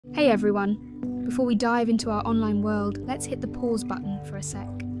Hey everyone, before we dive into our online world, let's hit the pause button for a sec.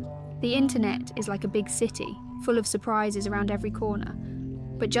 The internet is like a big city, full of surprises around every corner.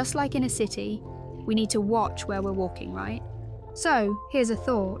 But just like in a city, we need to watch where we're walking, right? So, here's a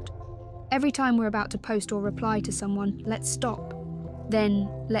thought. Every time we're about to post or reply to someone, let's stop. Then,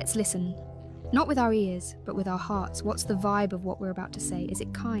 let's listen. Not with our ears, but with our hearts. What's the vibe of what we're about to say? Is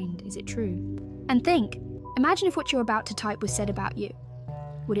it kind? Is it true? And think, imagine if what you're about to type was said about you.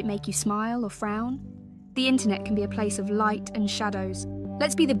 Would it make you smile or frown? The internet can be a place of light and shadows.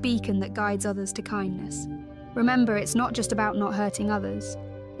 Let's be the beacon that guides others to kindness. Remember, it's not just about not hurting others.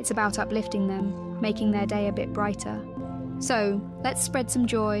 It's about uplifting them, making their day a bit brighter. So, let's spread some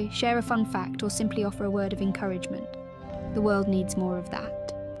joy, share a fun fact, or simply offer a word of encouragement. The world needs more of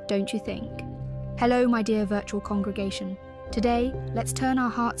that, don't you think? Hello, my dear virtual congregation. Today, let's turn our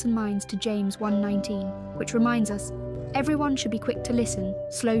hearts and minds to James 1:19, which reminds us, everyone should be quick to listen,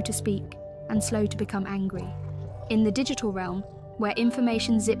 slow to speak, and slow to become angry. In the digital realm, where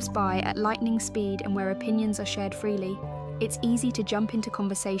information zips by at lightning speed and where opinions are shared freely, it's easy to jump into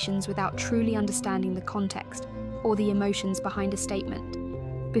conversations without truly understanding the context or the emotions behind a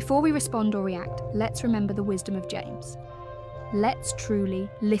statement. Before we respond or react, let's remember the wisdom of James. Let's truly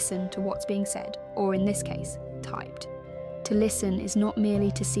listen to what's being said, or in this case, typed. To listen is not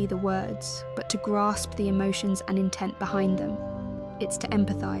merely to see the words, but to grasp the emotions and intent behind them. It's to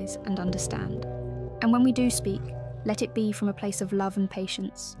empathize and understand. And when we do speak, let it be from a place of love and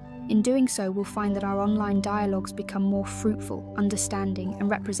patience. In doing so, we'll find that our online dialogues become more fruitful, understanding, and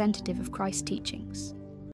representative of Christ's teachings.